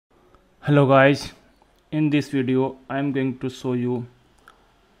Hello guys, in this video I am going to show you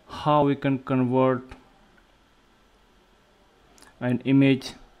how we can convert an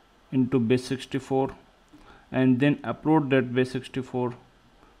image into Base64 and then upload that Base64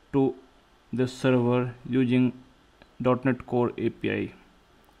 to the server using .NET Core API.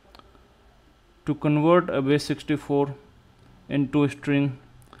 To convert a Base64 into a string,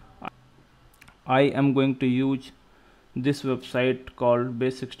 I am going to use this website called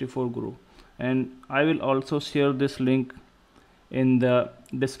Base64 Guru, and I will also share this link in the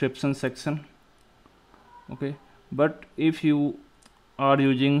description section. Okay, but if you are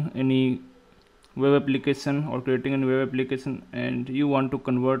using any web application or creating a web application and you want to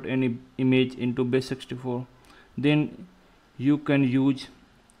convert any image into Base64, then you can use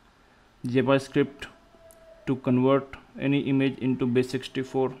JavaScript to convert any image into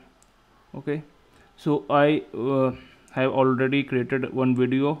Base64. Okay, so I have already created one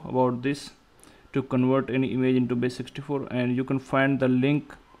video about this to convert any image into Base64, and you can find the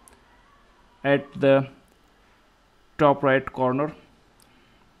link at the top right corner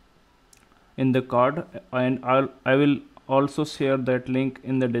in the card, and I will also share that link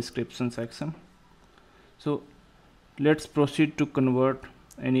in the description section. So let's proceed to convert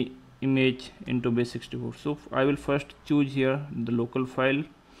any image into Base64. So I will first choose here the local file,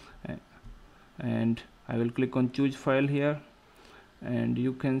 and I will click on choose file here, and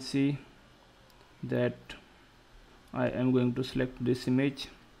you can see that I am going to select this image.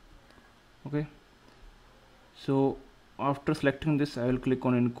 Okay, so after selecting this I will click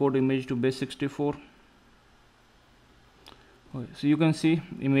on encode image to Base64. Okay, so you can see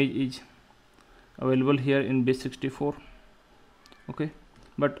image is available here in Base64. Okay,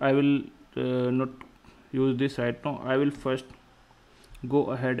 but I will not use this right now. I will first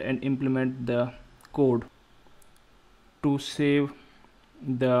go ahead and implement the code to save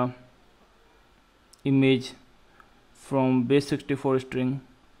the image from Base64 string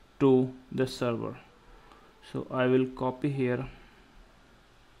to the server. So I will copy here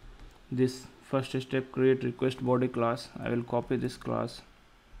this first step, create request body class. I will copy this class.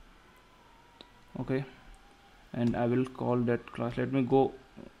 Okay, and I will call that class. Let me go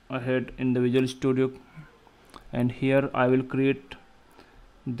ahead in the Visual Studio, and here I will create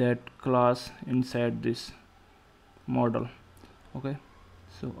that class inside this model. Okay,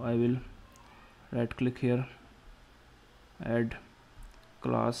 so I will right click here, add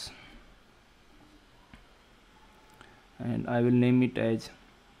class, and I will name it as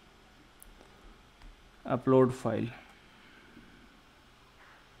upload file.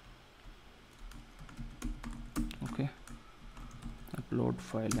 Okay, upload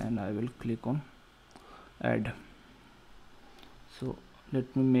file, and I will click on add. So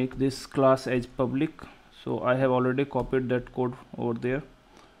let me make this class as public. So I have already copied that code over there,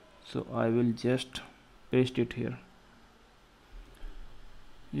 so I will just paste it here.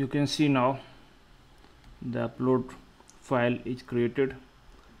 You can see now the upload file is created,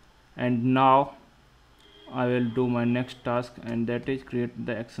 and now I will do my next task, and that is create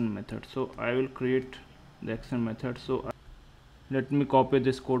the action method. So I will create the action method. So let me copy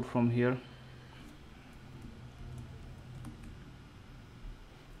this code from here,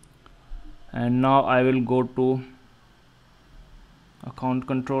 and now I will go to account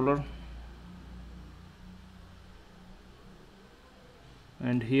controller,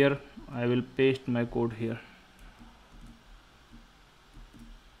 and here I will paste my code here.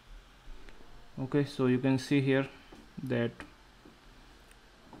 Okay, so you can see here that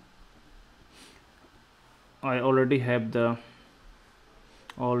I already have the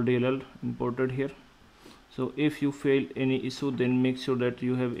all DLL imported here. So if you fail any issue, then make sure that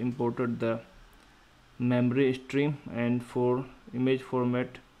you have imported the memory stream, and for image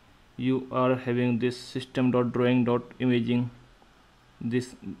format you are having this system.drawing.imaging,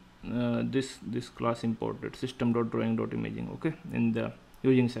 this class imported, system.drawing.imaging. okay, in the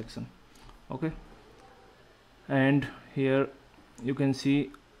using section. Okay, and here you can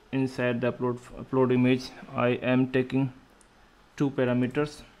see inside the upload image I am taking two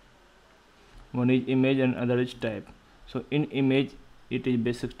parameters. One is image and other is type. So in image it is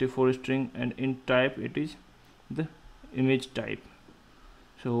Base64 string, and in type it is the image type.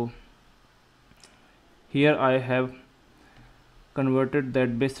 So here I have converted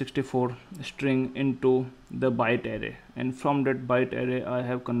that Base64 string into the byte array, and from that byte array I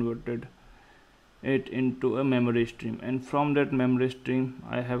have converted it into a memory stream, and from that memory stream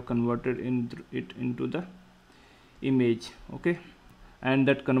I have converted it into the image. Okay, and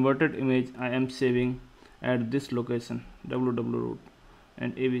that converted image I am saving at this location www.root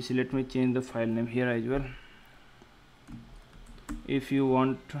and abc. Let me change the file name here as well. If you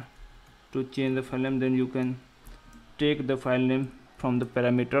want to change the file name, then you can take the file name from the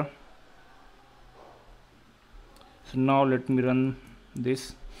parameter. So now let me run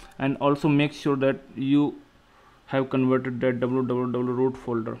this, and also make sure that you have converted that www.root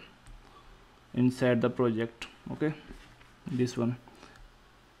folder inside the project. Okay, this one.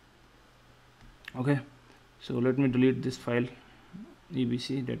 Okay, so let me delete this file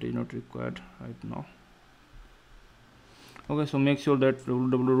ebc, that is not required right now. Okay, so make sure that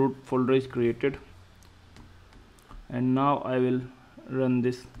www.root folder is created, and now I will run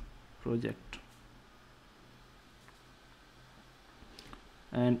this project.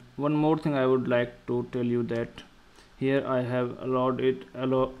 And one more thing I would like to tell you, that here I have allowed it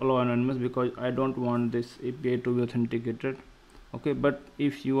allow anonymous because I don't want this API to be authenticated. Okay, but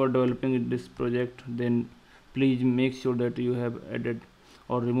if you are developing this project, then please make sure that you have added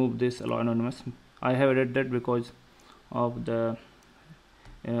or remove this allow anonymous. I have added that because of the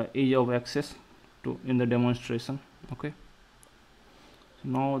ease of access to in the demonstration. Okay, so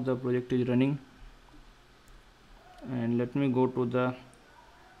now the project is running, and let me go to the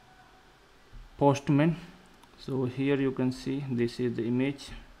Postman. So here you can see this is the image.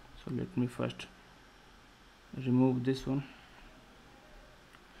 So let me first remove this one.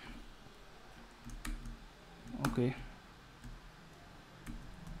 Okay,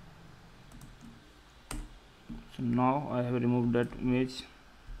 so now I have removed that image,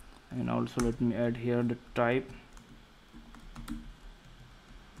 and also let me add here the type.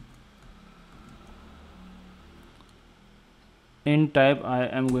 In type I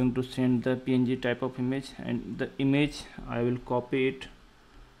am going to send the PNG type of image, and the image I will copy it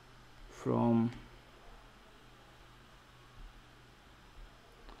from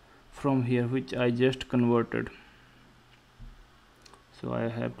here, which I just converted. So I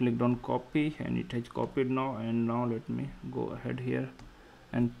have clicked on copy, and it has copied now, and now let me go ahead here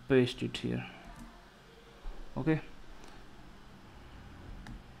and paste it here. Okay,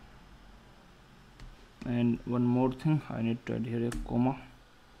 and one more thing, I need to add here a comma.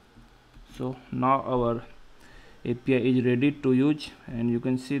 So now our API is ready to use, and you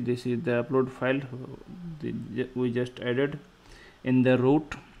can see this is the upload file we just added in the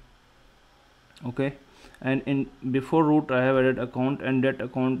root. Okay, and in before root I have added account, and that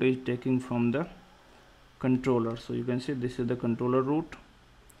account is taking from the controller. So you can see this is the controller root,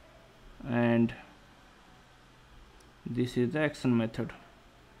 and this is the action method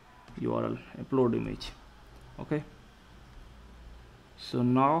URL upload image. Okay, so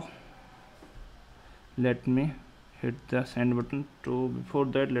now let me hit the send button. To before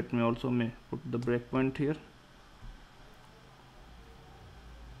that, let me also put the breakpoint here.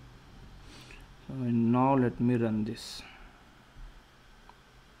 So now let me run this.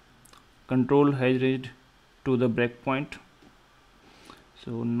 Control has reached to the breakpoint.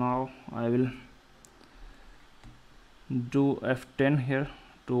 So now I will do F10 here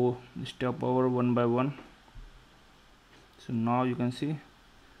to step over one by one. So now you can see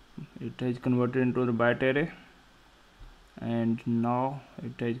it has converted into the byte array, and now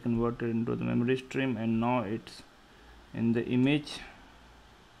it has converted into the memory stream, and now it's in the image.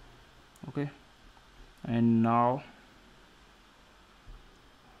 Okay, and now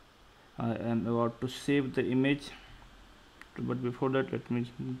I am about to save the image, but before that let me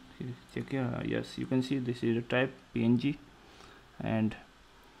check here. Yes, you can see this is a type PNG, and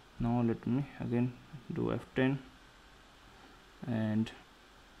now let me again do F10, and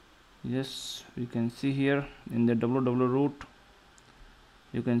yes, we can see here in the www.root,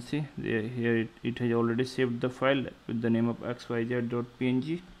 you can see here it has already saved the file with the name of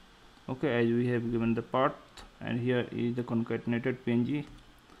xyz.png. okay, as we have given the path, and here is the concatenated PNG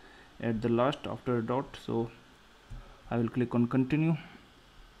at the last after a dot. So I will click on continue.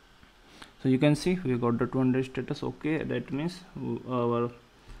 So you can see we got the 200 status. Okay, that means our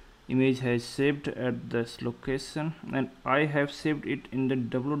image has saved at this location, and I have saved it in the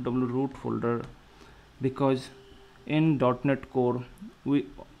www.root folder because in .NET Core we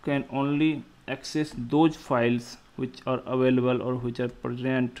can only access those files which are available or which are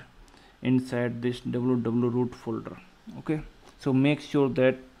present inside this www.root folder. Okay, so make sure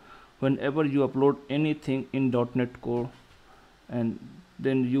that whenever you upload anything in .NET Core, and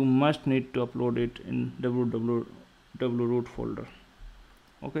then you must need to upload it in www.root folder.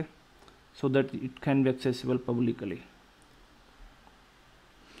 Okay, so that it can be accessible publicly.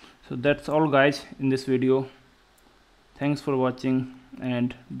 So that's all guys in this video. Thanks for watching,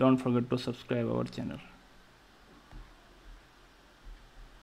 and don't forget to subscribe our channel.